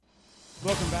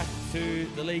Welcome back to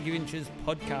the League of Inches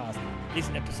podcast. This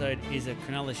episode is a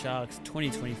Cronulla Sharks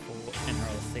 2024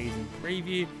 NRL season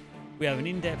preview. We have an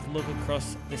in-depth look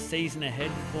across the season ahead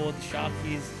for the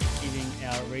Sharkies, giving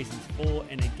our reasons for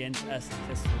and against a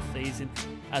successful season,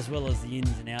 as well as the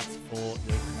ins and outs for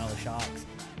the Cronulla Sharks.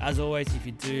 As always, if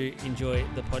you do enjoy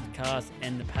the podcast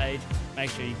and the page, make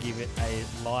sure you give it a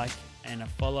like and a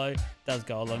follow. It does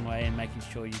go a long way in making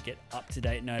sure you get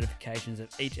up-to-date notifications of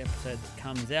each episode that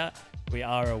comes out. We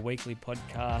are a weekly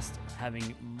podcast,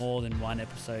 having more than one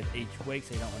episode each week,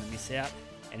 so you don't want to miss out.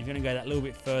 And if you want to go that little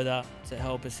bit further to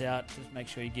help us out, just make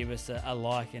sure you give us a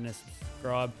like and a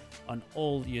subscribe on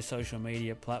all your social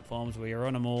media platforms. We are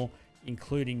on them all,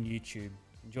 including YouTube.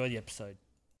 Enjoy the episode.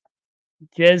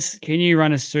 Jez, can you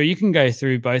run us through? You can go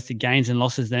through both the gains and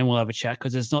losses, then we'll have a chat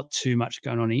because there's not too much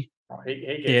going on here.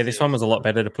 Yeah, this one was a lot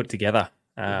better to put together.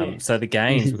 So the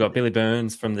gains, we've got Billy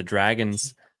Burns from the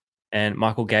Dragons and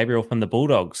Michael Gabriel from the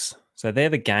Bulldogs. So they're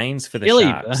the gains for the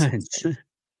Sharks. Burns.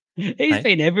 He's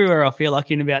been everywhere, I feel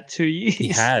like, in about 2 years. He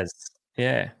has,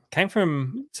 yeah. Came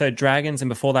from, Dragons, and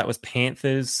before that was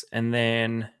Panthers, and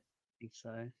then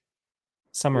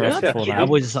somewhere else before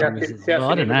that.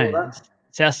 I don't know.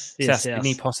 South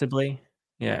Sydney, possibly.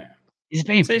 Yeah. He's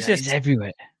been he's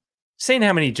everywhere. Seen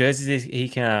how many jerseys he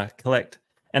can collect.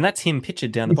 And that's him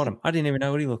pictured down the bottom. I didn't even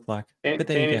know what he looked like. But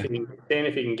there you go. Seeing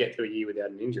if he can get through a year without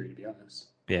an injury, to be honest.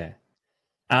 Yeah.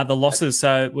 The losses,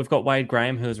 so we've got Wade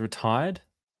Graham, who has retired.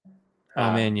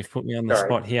 Oh, man, you've put me on the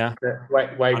spot here.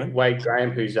 Wade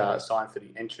Graham, who's signed for the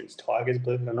Entrance Tigers,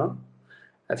 believe it or not.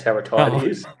 That's how retired he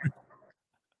is.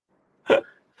 I'm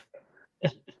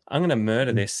going to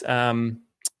murder this. Tapahua.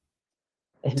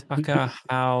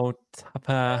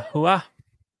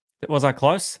 Was I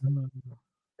close?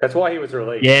 That's why he was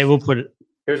released. Yeah, we'll put it.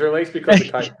 He was released because the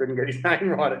coach couldn't get his name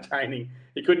right at training.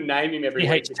 He couldn't name him every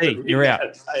week. THT, you're out.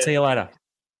 See you later.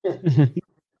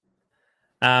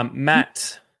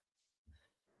 Matt.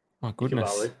 My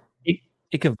goodness.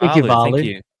 Ikuvalu, thank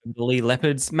you. The Lee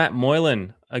Leopards. Matt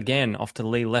Moylan, again, off to the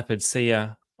Lee Leopards. See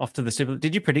ya. Off to the Super League.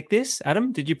 Did you predict this,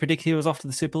 Adam? Did you predict he was off to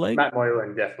the Super League? Matt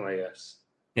Moylan, definitely, yes.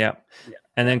 Yeah.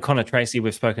 And then Connor Tracy,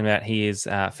 we've spoken about, he is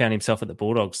found himself at the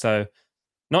Bulldogs. So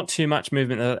not too much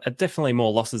movement. Definitely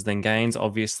more losses than gains,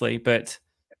 obviously, but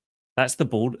that's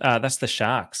the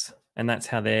Sharks, and that's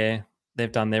how they've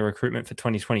done their recruitment for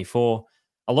 2024.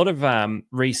 A lot of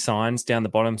re-signs down the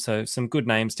bottom, so some good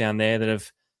names down there that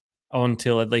have on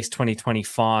till at least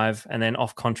 2025, and then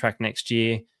off contract next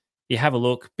year. You have a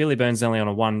look. Billy Burns only on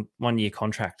a one-year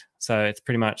contract, so it's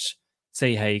pretty much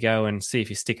see how you go and see if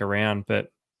you stick around. But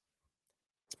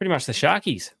it's pretty much the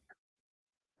Sharkies.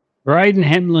 Braden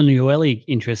Hamlin-Uele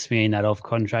interests me in that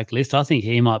off-contract list. I think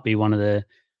he might be one of the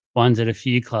ones that a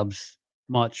few clubs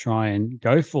might try and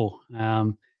go for.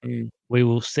 We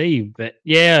will see. But,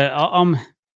 yeah, I'm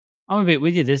a bit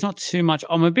with you. There's not too much.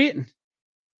 I'm a bit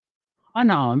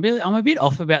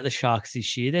off about the Sharks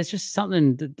this year. There's just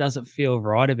something that doesn't feel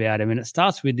right about him. And it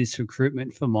starts with this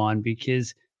recruitment for mine,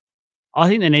 because I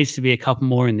think there needs to be a couple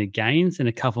more in the gains and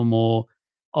a couple more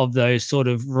of those sort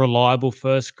of reliable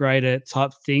first grader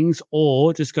type things,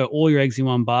 or just go all your eggs in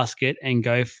one basket and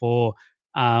go for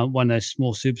one of those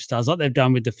small superstars like they've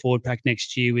done with the forward pack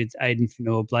next year with Aiden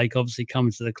Fanua-Blake obviously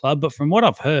coming to the club. But from what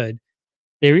I've heard,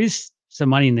 there is some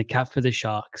money in the cap for the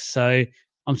Sharks. So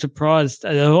I'm surprised.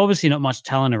 There's obviously not much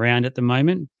talent around at the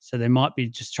moment, so they might be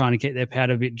just trying to get their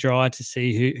powder a bit dry to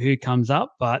see who comes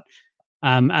up. But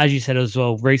as you said as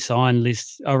well, re-signing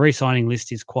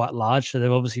list is quite large, so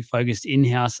they've obviously focused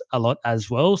in-house a lot as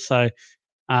well. So,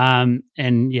 I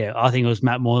think it was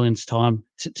Matt Moylan's time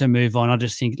to move on. I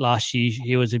just think last year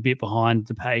he was a bit behind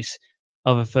the pace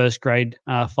of a first grade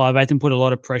 5'8" and put a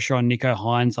lot of pressure on Nicho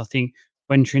Hynes. I think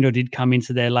when Trindle did come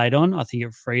into there late on, I think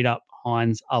it freed up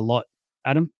Hynes a lot.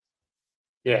 Adam?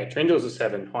 Yeah, Trindle's a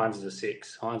 7, Hynes is a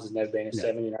 6. Hynes has never been a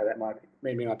 7. You know, that might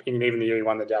be my opinion, even the year he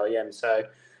won the Dally M. So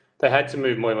they had to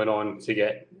move Moylan on to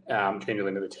get Trindle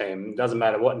into the team. It doesn't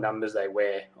matter what numbers they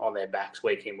wear on their backs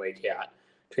week in, week out.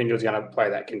 Trindle's going to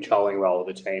play that controlling role of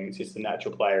the team. It's just the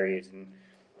natural player he is. And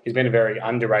he's been a very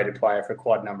underrated player for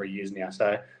quite a number of years now.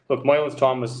 So, look, Moylan's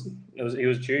time was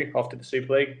due off to the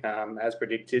Super League, as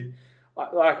predicted.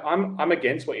 I'm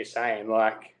against what you're saying.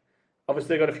 Like, obviously,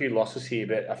 they've got a few losses here,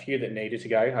 but a few that needed to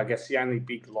go. I guess the only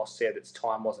big loss there that's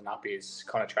time wasn't up is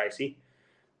Connor Tracy.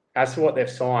 As for what they've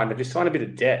just signed a bit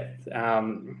of depth.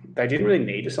 They didn't really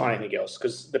need to sign anything else,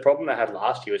 because the problem they had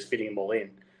last year was fitting them all in.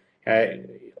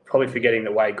 Probably forgetting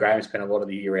the way Graham spent a lot of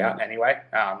the year out anyway.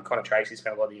 Connor Tracy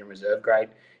spent a lot of the year in reserve grade.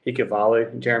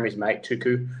 Ikuvalu, Jeremy's mate,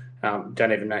 Tuku,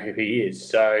 don't even know who he is.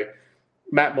 So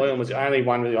Matt Moylan was the only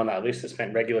one really on that list that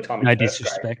spent regular time in no first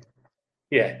disrespect. grade.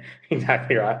 Yeah,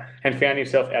 exactly right. And found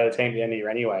himself out of the team at the end of the year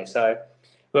anyway. So,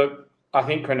 look, I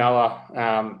think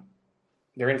Cronulla,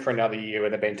 they're in for another year where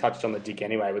they've been touched on the dick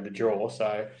anyway with the draw.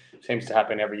 So, it seems to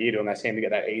happen every year to them. They seem to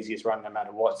get that easiest run no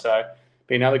matter what. So,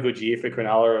 be another good year for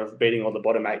Cronulla of beating all the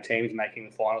bottom 8 teams, making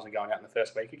the finals and going out in the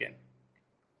first week again.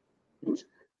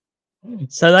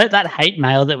 So that hate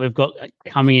mail that we've got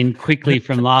coming in quickly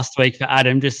from last week for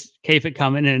Adam, just keep it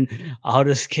coming, and I'll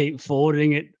just keep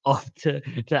forwarding it off to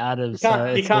Adam.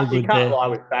 You can't lie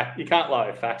with facts. You can't lie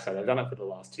with facts. Though. They've done it for the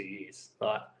last 2 years.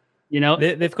 Like,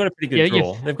 they've got a pretty good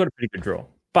draw. They've got a pretty good draw.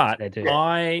 But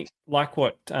I like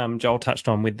what Joel touched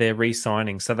on with their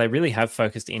re-signing. So they really have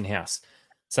focused in-house.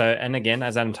 So, and again,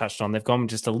 as Adam touched on, they've gone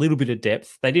just a little bit of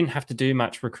depth. They didn't have to do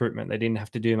much recruitment. They didn't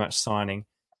have to do much signing.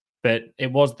 But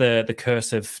it was the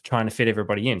curse of trying to fit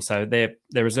everybody in. So their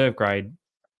reserve grade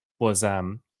was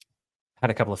had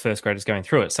a couple of first graders going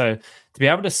through it. So to be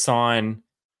able to sign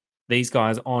these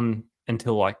guys on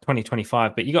until like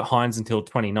 2025, but you got Hines until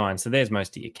 29, so there's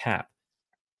most of your cap.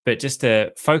 But just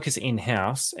to focus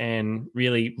in-house and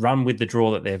really run with the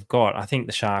draw that they've got, I think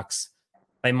the Sharks,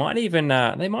 they might even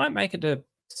they might make it a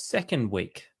second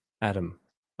week, Adam,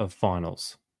 of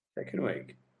finals. Second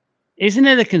week. Isn't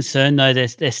it a concern, though,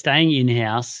 they're staying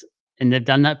in-house, and they've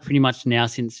done that pretty much now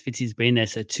since Fitzy's been there.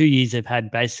 So 2 years they've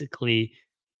had basically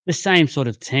the same sort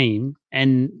of team,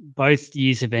 and both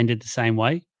years have ended the same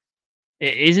way.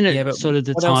 Isn't it sort of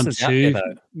the time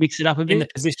to mix it up a bit? In the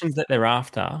positions that they're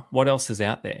after, what else is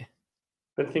out there?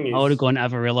 But the thing is, I would have gone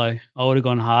Averillo. I would have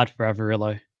gone hard for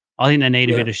Averillo. I think they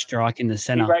need a bit of strike in the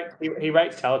centre. He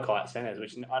rates Talakai at centres,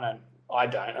 which I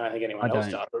don't think anyone else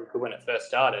does when it first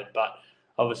started, but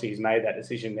obviously he's made that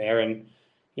decision there. And,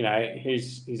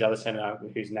 who's his other centre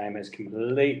whose name has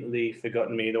completely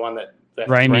forgotten me, the one that left.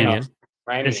 Ramian.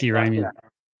 Jesse Ramian.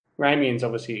 Ramian's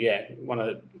obviously, one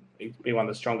of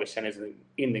the strongest centres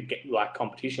in the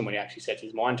competition when he actually sets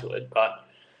his mind to it. But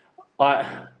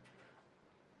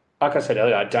like I said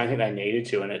earlier, I don't think they needed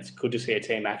to, and it's good to see a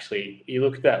team actually. You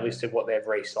look at that list of what they've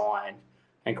re-signed,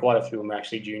 and quite a few of them are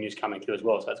actually juniors coming through as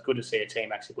well. So it's good to see a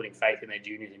team actually putting faith in their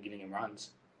juniors and giving them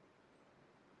runs.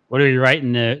 What are you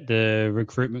rating the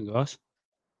recruitment, guys?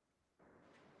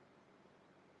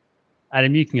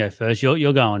 Adam, you can go first.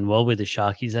 You're going well with the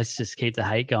Sharkies. Let's just keep the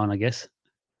hate going, I guess.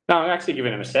 No, I'm actually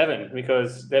giving them a 7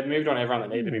 because they've moved on everyone that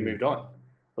needed to be moved on.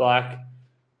 Like,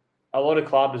 a lot of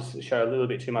clubs show a little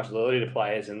bit too much loyalty to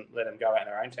players and let them go out in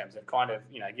their own terms. They've kind of,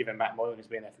 given Matt Moylan, who's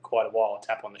been there for quite a while, a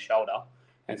tap on the shoulder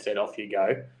and said, off you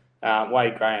go.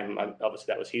 Wade Graham, obviously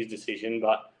that was his decision,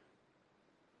 but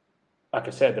like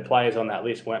I said, the players on that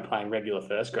list weren't playing regular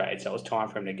first grade, so it was time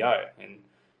for him to go. And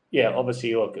yeah,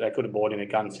 obviously, look, they could have brought in a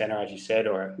gun centre, as you said,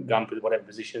 or a gun with whatever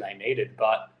position they needed.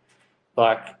 But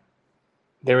like,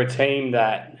 they're a team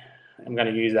that, I'm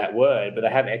going to use that word, but they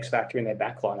have X factor in their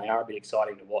backline. They are a bit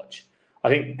exciting to watch. I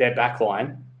think their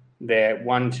backline, their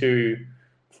 1, 2,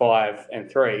 5,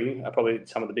 and 3 are probably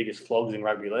some of the biggest flogs in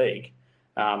rugby league.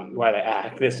 The way they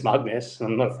act, their smugness,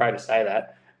 I'm not afraid to say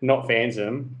that. Not fans of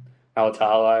them.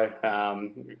 Alatalo,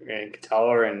 and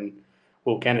Katoa and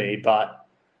Will Kennedy, but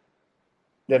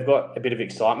they've got a bit of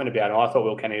excitement about it. I thought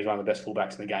Will Kennedy was one of the best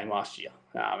fullbacks in the game last year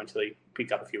until he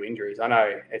picked up a few injuries. I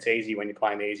know it's easy when you're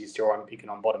playing the easiest draw and picking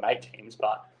on bottom 8 teams,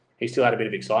 but he still had a bit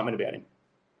of excitement about him.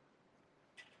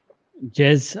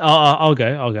 Jez, I'll go.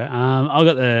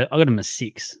 I got him a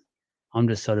 6. I'm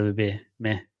just sort of a bit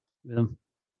meh with him.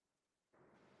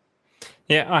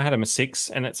 Yeah, I had him a 6,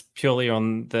 and it's purely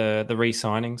on the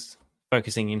re-signings,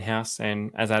 focusing in-house,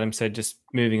 and as Adam said, just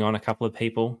moving on a couple of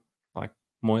people like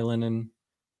Moylan and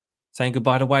saying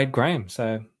goodbye to Wade Graham.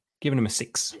 So giving him a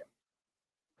 6.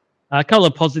 A couple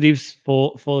of positives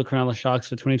for the Cronulla Sharks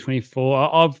for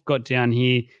 2024. I've got down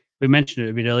here, we mentioned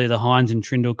it a bit earlier, the Hines and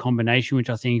Trindle combination, which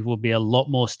I think will be a lot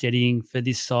more steadying for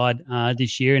this side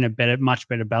this year and much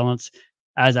better balance.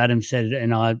 As Adam said,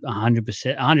 and I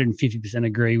 150%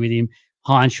 agree with him,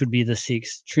 Hines should be the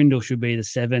 6, Trindle should be the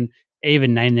 7,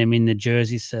 even name them in the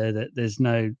jersey so that there's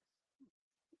no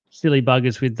silly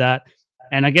buggers with that.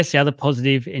 And I guess the other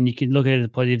positive, and you can look at it as a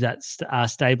positive, that's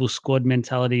stable squad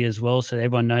mentality as well. So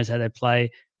everyone knows how they play.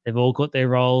 They've all got their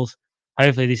roles.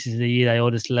 Hopefully this is the year they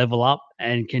all just level up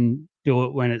and can do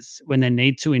it when they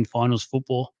need to in finals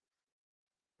football.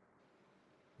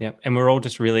 Yeah, and we're all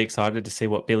just really excited to see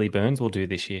what Billy Burns will do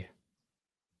this year.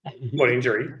 What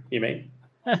injury, you mean?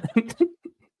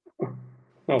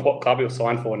 Well, what club he'll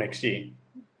sign for next year?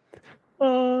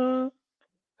 You're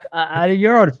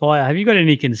on fire. Have you got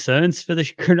any concerns for the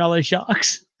Cronulla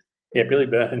Sharks? Yeah, Billy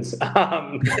Burns.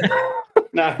 No,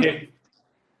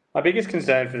 my biggest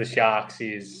concern for the Sharks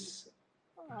is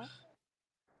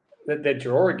their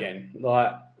draw again.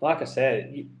 Like I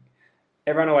said,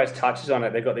 everyone always touches on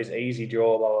it. They've got this easy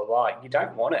draw, blah, blah, blah. You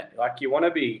don't want it. Like, you want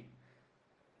to be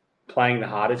playing the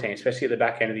harder team, especially at the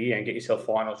back end of the year, and get yourself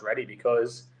finals ready,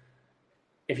 because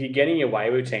if you're getting your way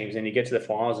with teams and you get to the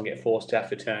finals and get forced to have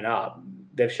to turn up,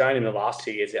 they've shown in the last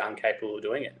 2 years they're incapable of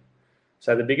doing it.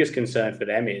 So the biggest concern for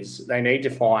them is they need to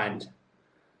find,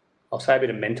 I'll say, a bit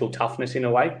of mental toughness in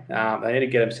a way. They need to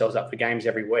get themselves up for games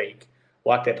every week,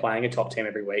 like they're playing a top team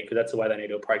every week, because that's the way they need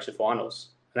to approach the finals.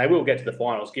 And they will get to the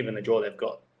finals given the draw they've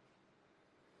got.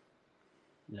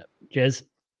 Yep. Jez?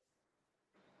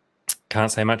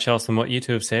 Can't say much else than what you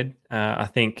two have said. I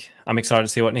think I'm excited to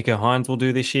see what Nicho Hynes will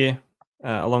do this year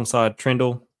alongside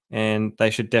Trindle, and they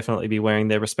should definitely be wearing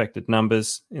their respected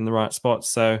numbers in the right spots.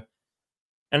 So,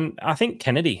 and I think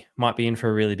Kennedy might be in for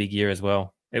a really big year as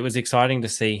well. It was exciting to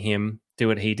see him do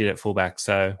what he did at fullback.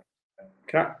 So,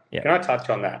 can I touch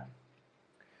on that?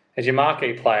 As your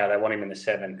marquee player, they want him in the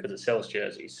 7 because it sells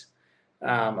jerseys.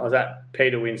 I was at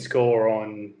Peter Wynn's Score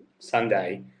on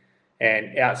Sunday,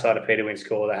 and outside of Peter Wynn's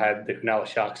Score, they had the Cronulla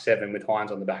Sharks 7 with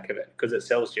Hynes on the back of it because it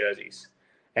sells jerseys.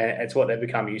 And it's what they've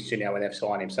become used to now when they've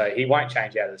signed him. So he won't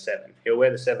change out of the 7. He'll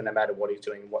wear the 7 no matter what he's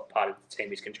doing, what part of the team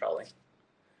he's controlling.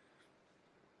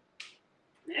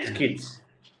 It's kids.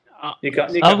 I've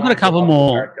got a couple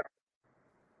more.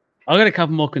 I've got a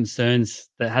couple more concerns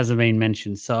that hasn't been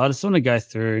mentioned. So I just want to go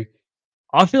through.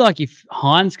 I feel like if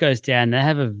Hynes goes down, they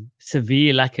have a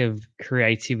severe lack of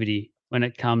creativity when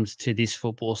it comes to this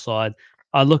football side.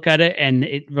 I look at it and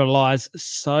it relies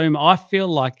so much. I feel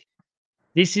like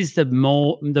this is the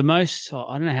most,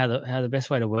 I don't know how the best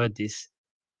way to word this.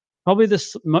 Probably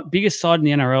the biggest side in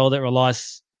the NRL that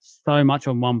relies so much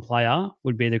on one player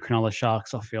would be the Cronulla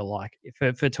Sharks, I feel like,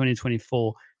 for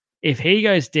 2024. If he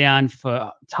goes down,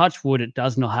 for touch wood, it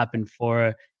does not happen for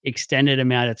an extended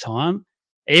amount of time.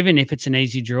 Even if it's an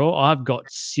easy draw, I've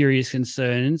got serious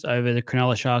concerns over the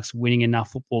Cronulla Sharks winning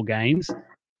enough football games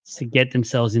to get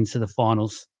themselves into the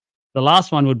finals. The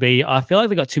last one would be, I feel like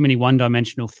they've got too many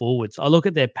one-dimensional forwards. I look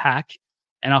at their pack,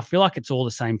 and I feel like it's all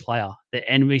the same player.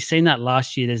 And we've seen that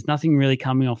last year. There's nothing really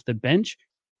coming off the bench.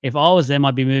 If I was them,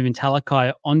 I'd be moving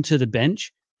Talakai onto the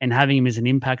bench and having him as an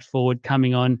impact forward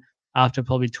coming on after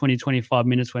probably 20, 25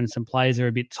 minutes when some players are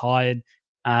a bit tired,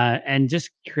 and just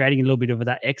creating a little bit of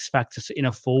that X factor in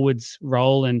a forwards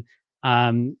role, and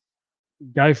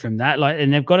go from that.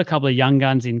 And they've got a couple of young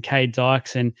guns in Cade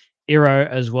Dykes and Iro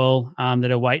as well,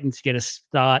 that are waiting to get a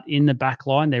start in the back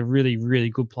line. They're really, really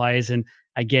good players. And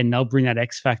again, they'll bring that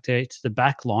X factor to the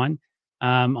back line.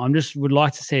 I just would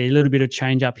like to see a little bit of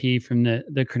change up here from the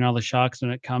Cronulla Sharks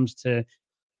when it comes to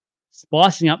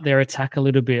spicing up their attack a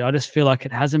little bit. I just feel like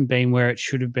it hasn't been where it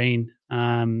should have been,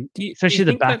 especially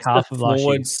the back half of last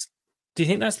year. Do you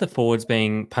think that's the forwards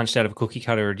being punched out of a cookie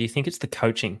cutter, or do you think it's the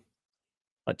coaching?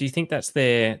 Like, do you think that's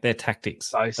their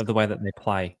tactics of the way that they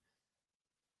play?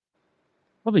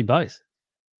 Probably both.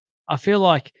 I feel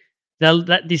like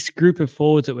that this group of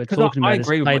forwards that we're talking about has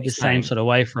played the same sort of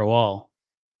way for a while.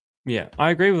 Yeah, I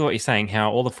agree with what you're saying,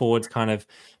 how all the forwards kind of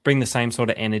bring the same sort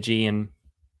of energy, and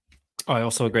I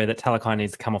also agree that Talakai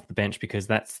needs to come off the bench because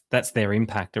that's their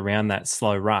impact around that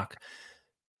slow ruck.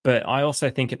 But I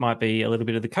also think it might be a little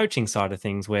bit of the coaching side of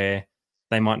things where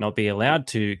they might not be allowed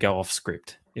to go off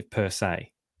script, if per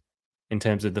se, in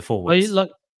terms of the forwards. Well,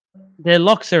 look, their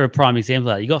locks are a prime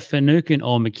example of that. You got Finucane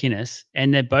or McInnes,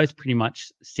 and they're both pretty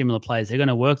much similar players. They're going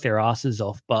to work their asses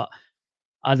off, but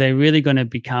are they really going to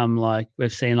become, like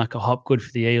we've seen, like a Hopgood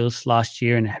for the Eels last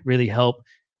year and really help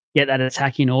get that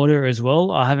attack in order as well?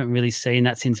 I haven't really seen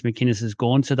that since McInnes has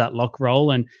gone to that lock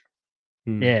role. And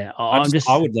yeah, I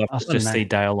would love to just see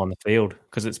Dale on the field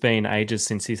because it's been ages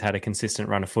since he's had a consistent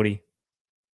run of footy.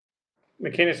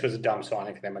 McInnes was a dumb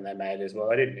signing for them when they made it as well.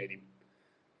 They didn't need him.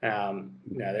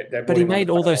 But he made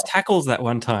all those tackles that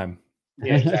one time.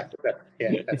 Yeah, exactly.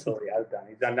 That's all he has done.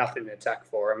 He's done nothing to attack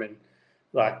for him, and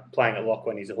like playing a lock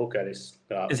when he's a hooker. Is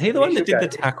he the one that did the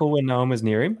tackle when no one was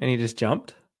near him and he just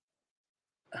jumped?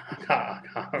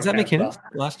 Is that McInnes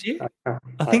last year?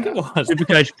 I think it was.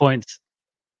 Supercoach points.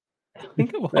 I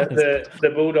think it was. The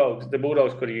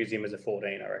Bulldogs could have used him as a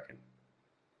 14, I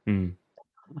reckon.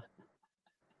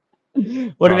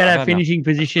 What about our finishing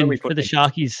position for the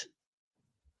Sharkies?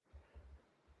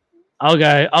 I'll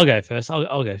go first.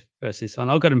 I'll go first this one.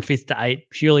 I've got him 5th to 8th,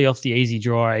 purely off the easy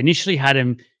draw. I initially had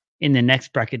him in the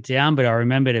next bracket down, but I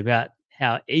remembered about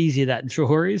how easy that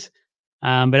draw is.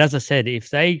 But as I said,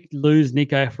 if they lose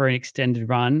Nicho for an extended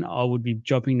run, I would be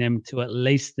dropping them to at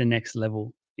least the next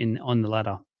level on the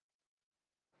ladder.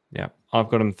 Yeah, I've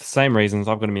got them for the same reasons.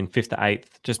 I've got them in 5th to 8th,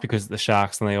 just because of the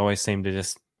Sharks, and they always seem to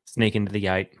just sneak into the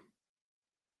 8.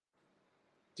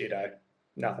 Ditto.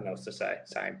 Nothing else to say.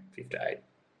 Same, 58.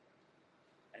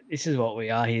 This is what we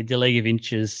are here, the League of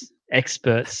Inches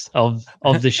experts of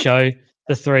the show,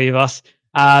 the three of us.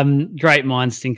 Great minds think